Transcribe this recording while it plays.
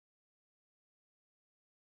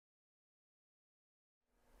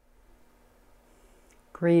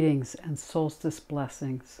Greetings and solstice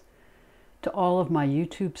blessings to all of my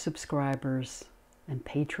YouTube subscribers and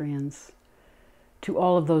Patreons, to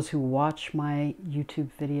all of those who watch my YouTube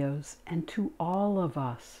videos, and to all of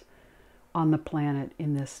us on the planet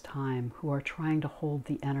in this time who are trying to hold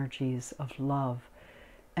the energies of love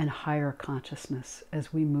and higher consciousness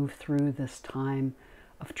as we move through this time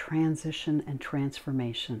of transition and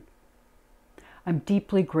transformation. I'm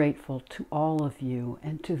deeply grateful to all of you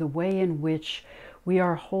and to the way in which we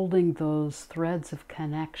are holding those threads of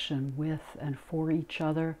connection with and for each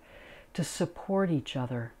other to support each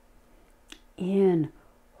other in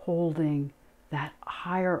holding that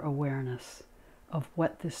higher awareness of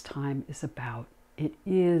what this time is about. It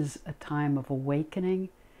is a time of awakening.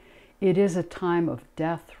 It is a time of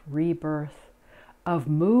death, rebirth, of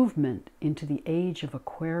movement into the age of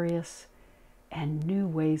Aquarius and new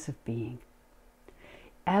ways of being.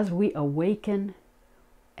 As we awaken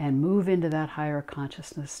and move into that higher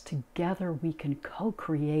consciousness, together we can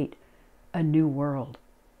co-create a new world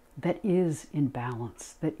that is in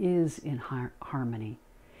balance, that is in harmony,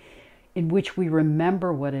 in which we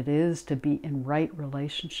remember what it is to be in right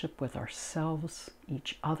relationship with ourselves,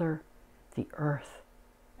 each other, the earth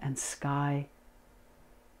and sky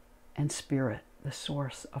and spirit, the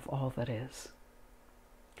source of all that is.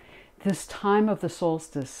 This time of the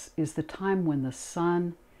solstice is the time when the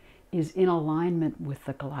sun is in alignment with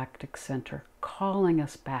the galactic center, calling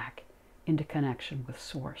us back into connection with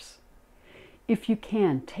Source. If you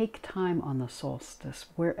can, take time on the solstice,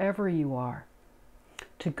 wherever you are,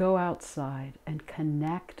 to go outside and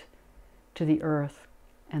connect to the earth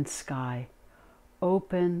and sky.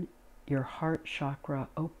 Open your heart chakra,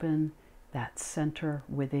 open that center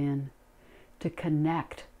within, to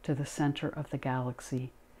connect to the center of the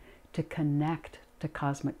galaxy, to connect to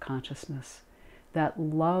cosmic consciousness, that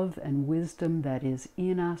love and wisdom that is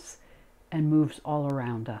in us and moves all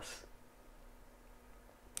around us.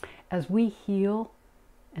 As we heal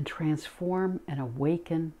and transform and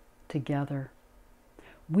awaken together,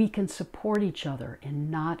 we can support each other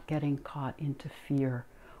in not getting caught into fear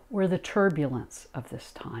or the turbulence of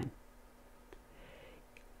this time.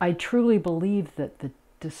 I truly believe that the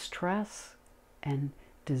distress and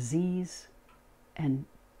disease and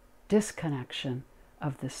disconnection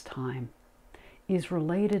of this time is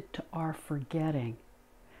related to our forgetting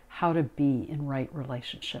how to be in right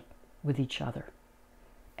relationship with each other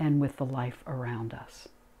and with the life around us.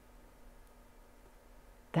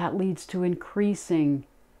 That leads to increasing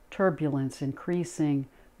turbulence, increasing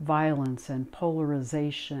violence and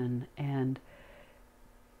polarization, and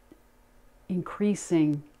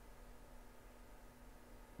increasing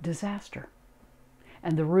disaster.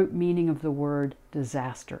 And the root meaning of the word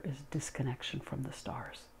disaster is disconnection from the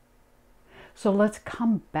stars. So let's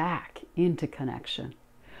come back into connection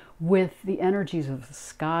with the energies of the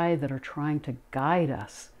sky that are trying to guide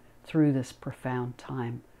us through this profound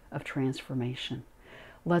time of transformation.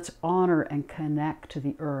 Let's honor and connect to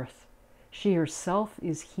the earth. She herself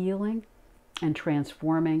is healing and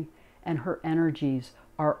transforming, and her energies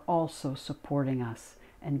are also supporting us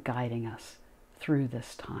and guiding us through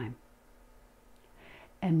this time.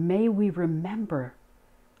 And may we remember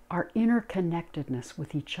our interconnectedness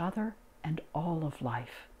with each other and all of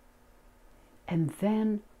life. And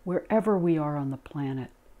then, wherever we are on the planet,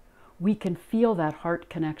 we can feel that heart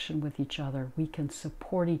connection with each other. We can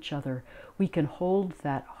support each other. We can hold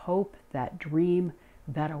that hope, that dream,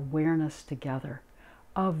 that awareness together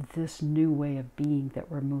of this new way of being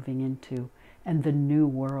that we're moving into and the new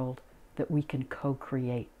world that we can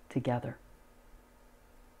co-create together.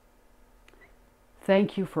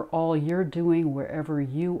 Thank you for all you're doing wherever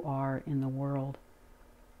you are in the world.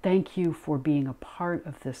 Thank you for being a part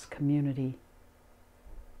of this community.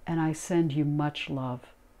 And I send you much love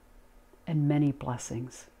and many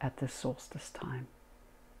blessings at this solstice time.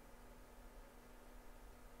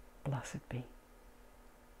 Blessed be.